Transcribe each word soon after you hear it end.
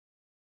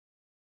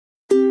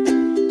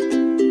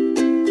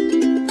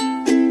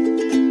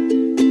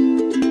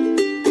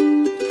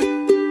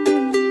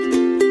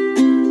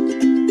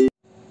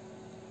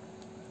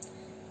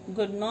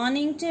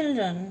morning,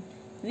 children.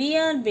 We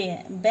are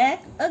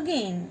back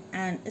again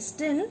and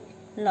still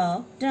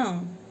locked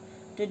down.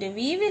 Today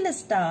we will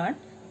start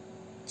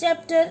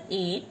chapter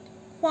 8,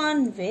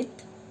 Fun with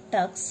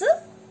Tux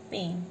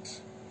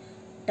Paint.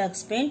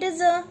 Tux Paint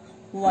is a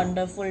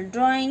wonderful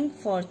drawing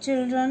for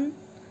children.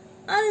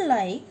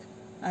 Unlike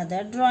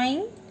other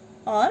drawing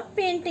or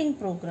painting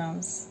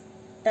programs,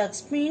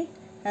 Tux Paint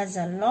has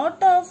a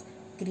lot of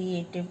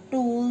creative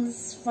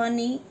tools,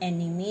 funny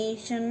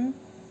animation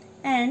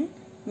and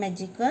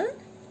magical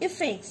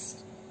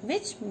effects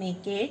which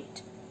make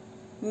it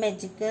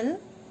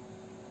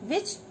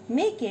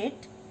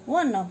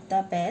one of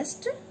the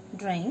best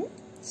drawing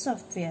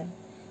software.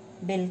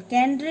 Bill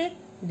Kendrick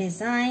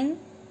designed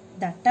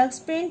the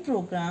Tux Paint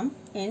program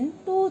in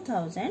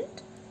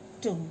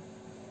 2002.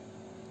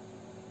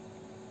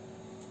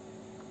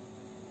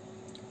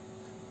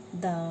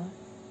 The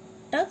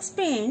Tux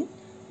Paint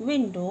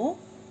window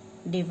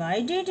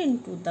divided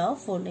into the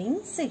following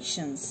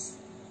sections.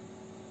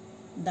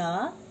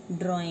 The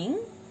drawing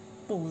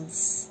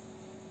tools.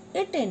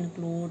 It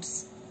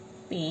includes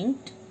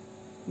paint,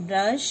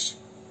 brush,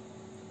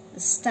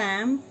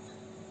 stamp,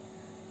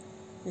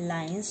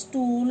 lines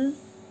tool,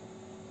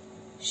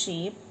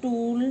 shape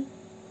tool,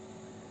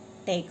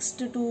 text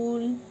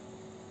tool,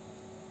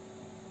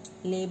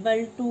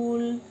 label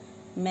tool,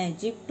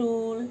 magic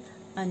tool,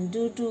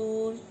 undo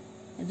tool,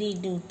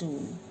 redo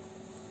tool.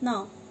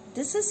 Now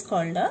this is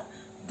called a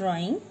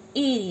drawing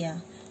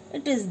area.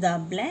 It is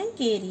the blank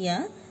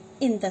area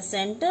in the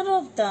center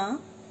of the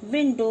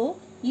window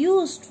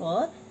used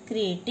for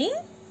creating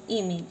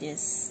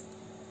images.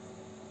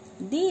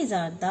 These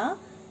are the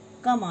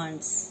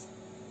commands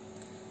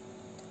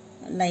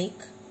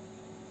like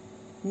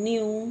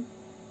new,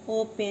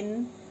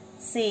 open,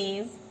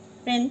 save,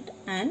 print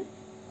and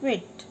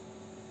quit.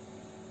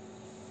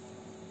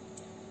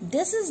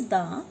 This is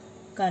the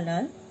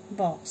color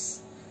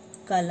box.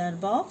 Color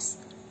box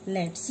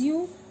lets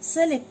you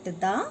select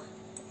the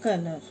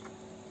color.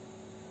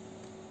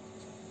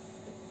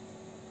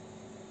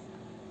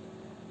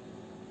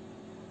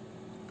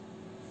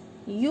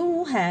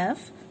 You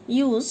have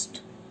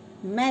used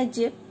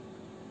magic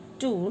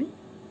tool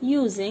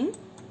using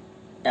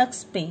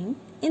Tux Paint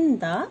in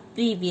the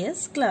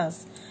previous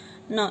class.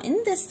 Now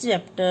in this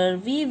chapter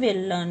we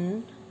will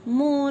learn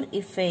more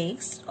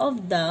effects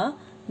of the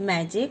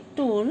magic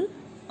tool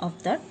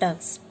of the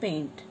Tux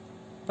Paint.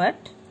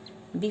 But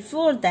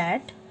before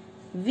that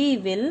we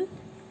will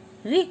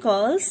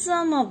recall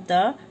some of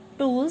the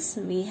tools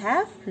we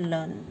have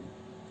learned.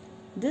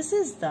 This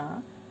is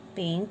the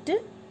paint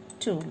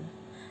tool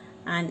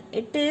and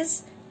it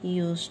is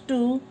used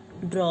to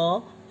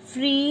draw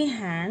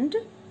freehand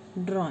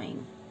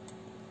drawing.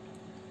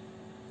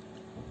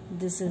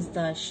 This is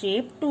the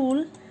shape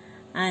tool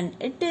and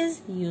it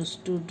is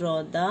used to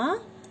draw the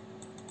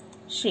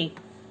shape.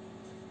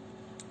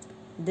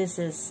 This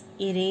is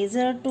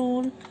eraser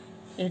tool.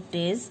 It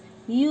is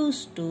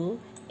used to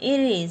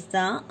erase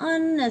the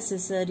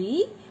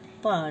unnecessary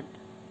part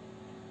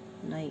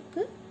like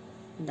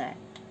that.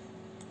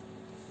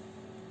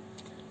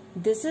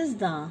 This is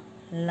the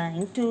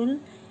line tool.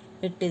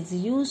 It is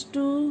used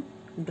to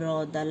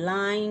draw the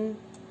line.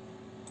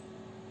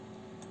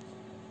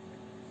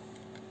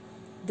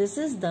 This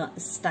is the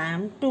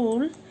stamp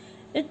tool.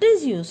 It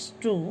is used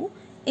to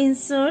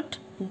insert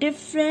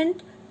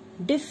different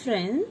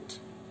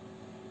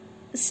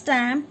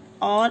stamp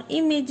or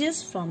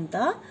images from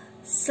the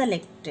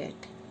selected.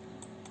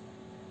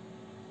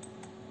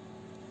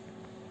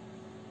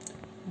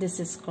 This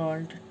is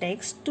called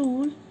text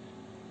tool.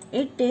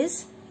 It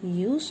is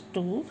used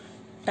to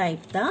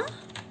type the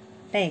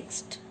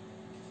text.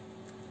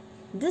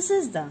 This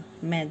is the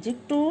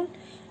magic tool.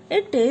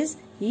 It is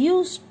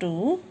used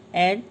to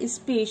add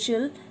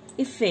special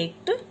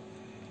effect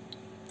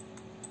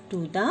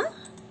to the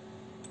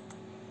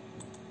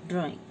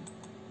drawing.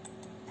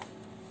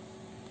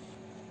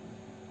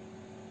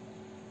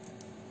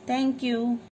 Thank you.